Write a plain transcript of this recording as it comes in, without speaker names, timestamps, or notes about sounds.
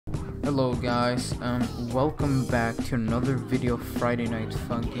Hello guys, welcome back to another video of Friday Night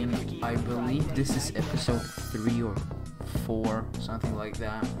Funkin. I believe this is episode 3 or 4, something like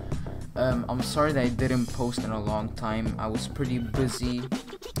that. I'm sorry that I didn't post in a long time. I was pretty busy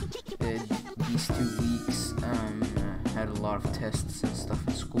these 2 weeks. Had a lot of tests and stuff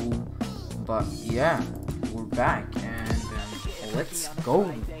in school. But yeah, we're back and let's go.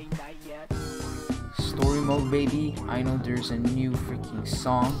 Story mode, baby. I know there's a new freaking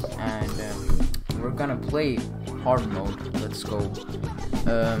song and we're gonna play hard mode. Let's go.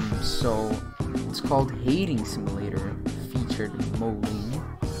 So it's called Hating Simulator, featured Moline.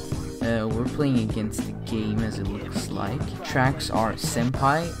 We're playing against the game as it looks like. Tracks are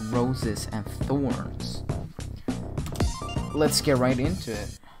Senpai, Roses, and Thorns. Let's get right into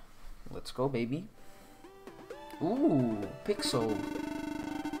it. Let's go, baby. Ooh, Pixel.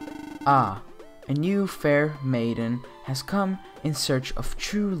 Ah. A new fair maiden has come in search of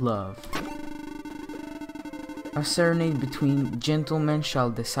true love. A serenade between gentlemen shall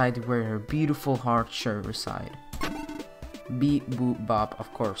decide where her beautiful heart shall reside. Beep boop bop,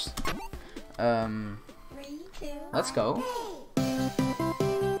 of course. Let's go.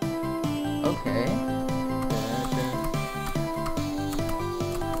 Okay.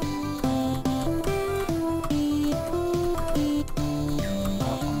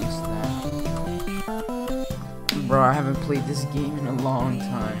 Bro, I haven't played this game in a long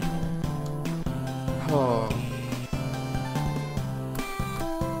time. Oh.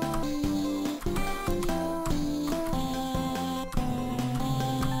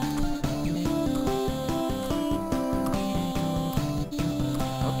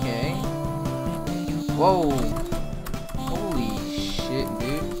 Okay. Whoa. Holy shit,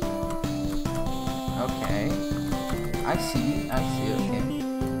 dude. Okay. I see, okay.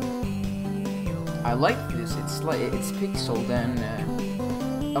 I like this. It's Pixel. Then,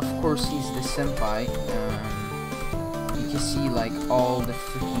 of course, he's the senpai. You can see like all the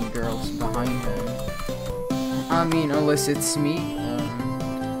freaking girls behind him. I mean, unless it's me.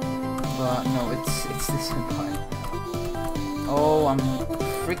 But no, it's the senpai. Oh, I'm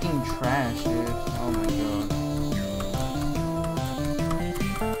freaking trash, dude. Oh my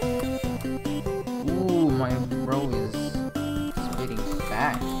god. Ooh, my bro is spitting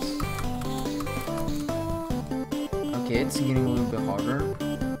facts. Okay, it's getting a little bit harder.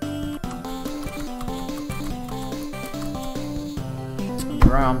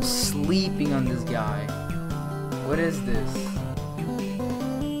 Bro, I'm sleeping on this guy. What is this?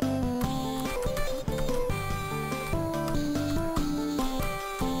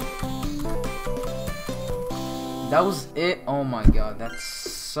 That was it? Oh my god, that's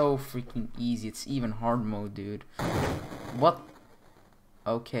so freaking easy. It's even hard mode, dude. What?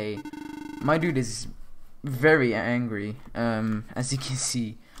 Okay. My dude is very angry, as you can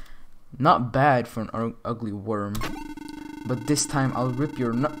see. Not bad for an ugly worm. But this time I'll rip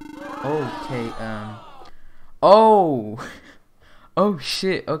your nut. Okay, oh! Oh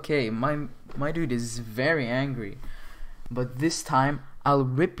shit, okay, my dude is very angry. But this time I'll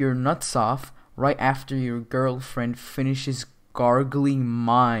rip your nuts off right after your girlfriend finishes gargling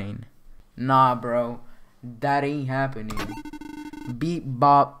mine. Nah, bro, that ain't happening. Beep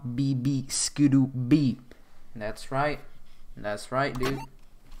bop beep beep skidoo beep. That's right, dude.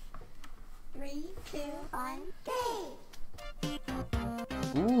 3, 2, 1, go!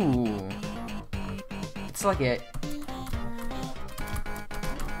 Ooh, it's like a.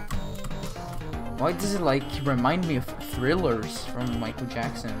 Why does it like remind me of Thrillers from Michael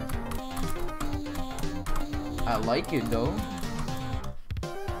Jackson? I like it though.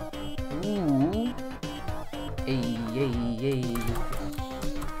 Ooh, hey.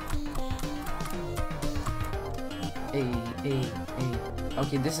 Hey.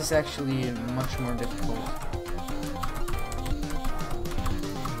 Okay, this is actually much more difficult.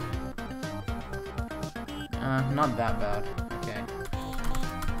 Not that bad. Okay.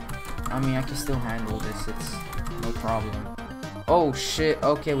 I mean, I can still handle this. It's no problem. Oh shit.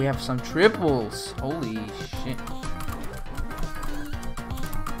 Okay, we have some triples. Holy shit.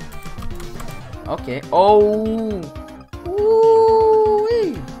 Okay. Oh.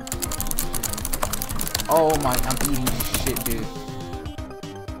 Woo-wee. Oh my, I'm eating shit, dude.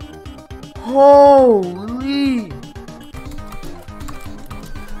 Holy!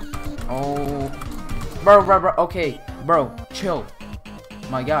 Oh. Bro, okay. Bro, chill.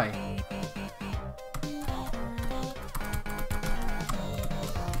 My guy.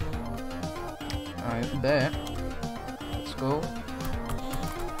 Alright, there. Let's go.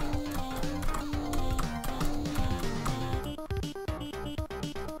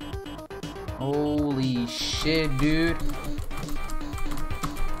 Holy shit, dude.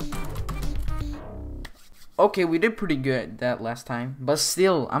 Okay, we did pretty good that last time, but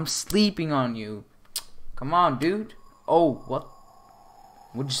still, I'm sleeping on you. Come on, dude. Oh, what?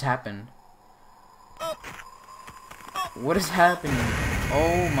 What just happened? What is happening?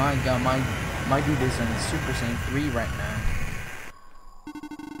 Oh my god, my dude is in Super Saiyan 3 right now.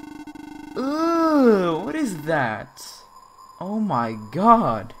 Ugh, what is that? Oh my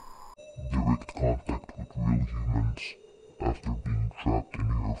god. Direct contact with real humans after being trapped in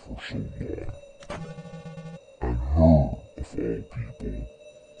here for so long. And her, of all people.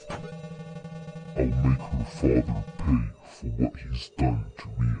 I'll make her father pay for what he's done to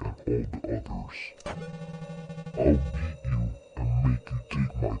me and all the others. I'll beat you and make you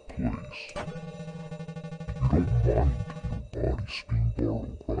take my place. You don't mind your bodies being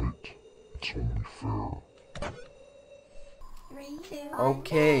borrowed, right? It's only fair. 3, 2, 1,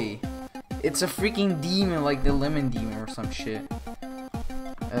 Okay. It's a freaking demon like the lemon demon or some shit.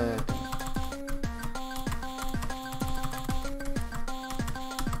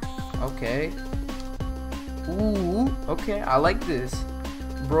 Okay. Ooh, okay, I like this.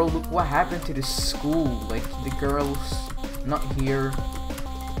 Bro, look what happened to the school. Like, the girls not here.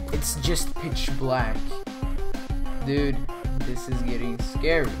 It's just pitch black. Dude, this is getting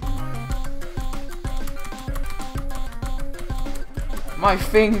scary. My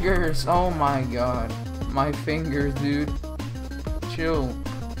fingers, oh my god. My fingers, dude. Chill.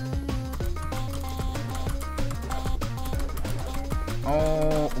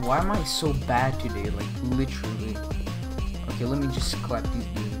 Oh, why am I so bad today? Like, literally. Okay, let me just clap these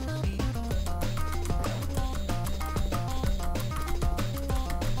dudes.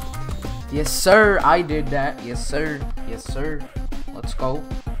 Yes, sir, I did that. Yes, sir. Yes, sir. Let's go.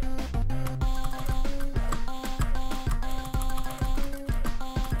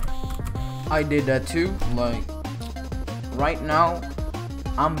 I did that too. Like, right now,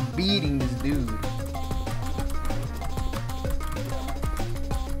 I'm beating this dude.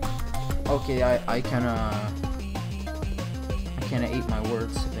 Okay, I kinda ate my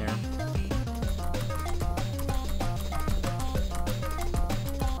words there.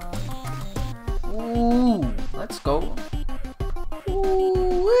 Ooh, let's go.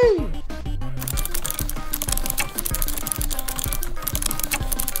 Ooh-wee.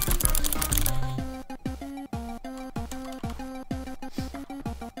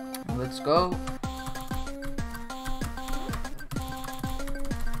 Let's go.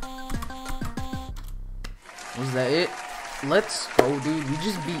 Was that it? Let's go, dude. We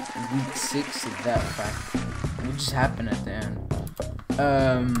just beat week 6 of that fact. What just happened at the end?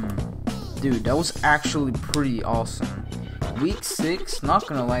 Dude, that was actually pretty awesome. Week 6, not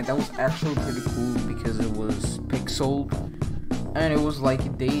gonna lie, that was actually pretty cool because it was pixeled and it was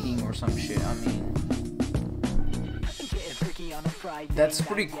like dating or some shit. I mean, that's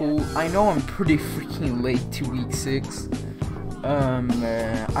pretty cool. I know I'm pretty freaking late to week 6.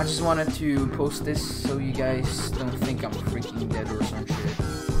 I just wanted to post this so you guys don't think I'm freaking dead or some shit.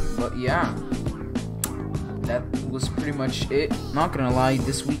 But yeah, that was pretty much it. Not gonna lie,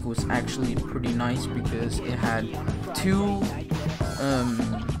 this week was actually pretty nice because it had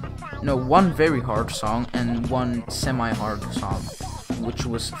one very hard song and one semi-hard song, which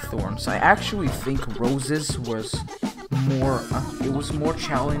was Thorns. I actually think Roses was more, it was more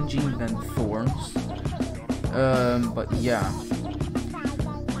challenging than Thorns. But yeah.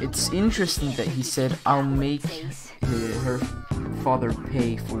 It's interesting that he said, I'll make her father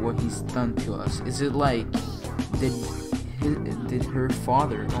pay for what he's done to us. Is it like, did her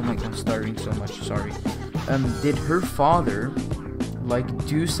father, oh my god, I'm stuttering so much, sorry. Did her father, like,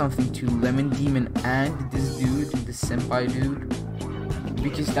 do something to Lemon Demon and this dude, the senpai dude?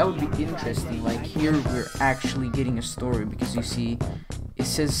 Because that would be interesting. Like, here we're actually getting a story, because you see, it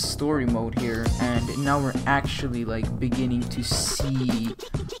says story mode here, and now we're actually like beginning to see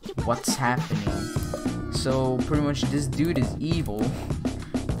what's happening. So pretty much this dude is evil.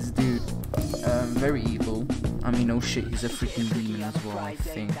 This dude, very evil. I mean, no shit, he's a freaking demon as well, I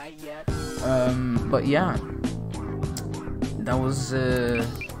think. But yeah, that was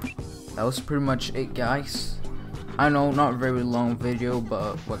pretty much it, guys. I know, not a very long video,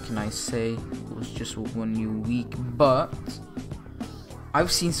 but what can I say? It was just one new week, but I've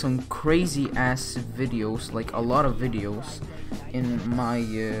seen some crazy ass videos, like a lot of videos in my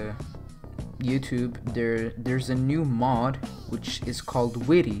YouTube. There's a new mod which is called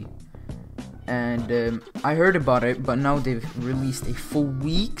Witty, and I heard about it, but now they've released a full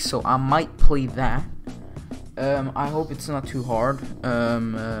week, so I might play that. I hope it's not too hard.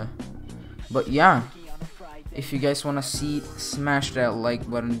 But yeah, if you guys wanna see it, smash that like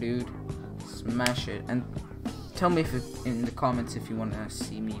button, dude. Smash it, and tell me in the comments if you want to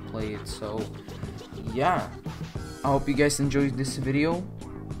see me play it. So yeah, I hope you guys enjoyed this video.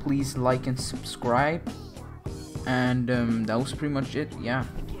 Please like and subscribe, and that was pretty much it. Yeah,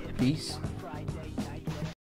 peace.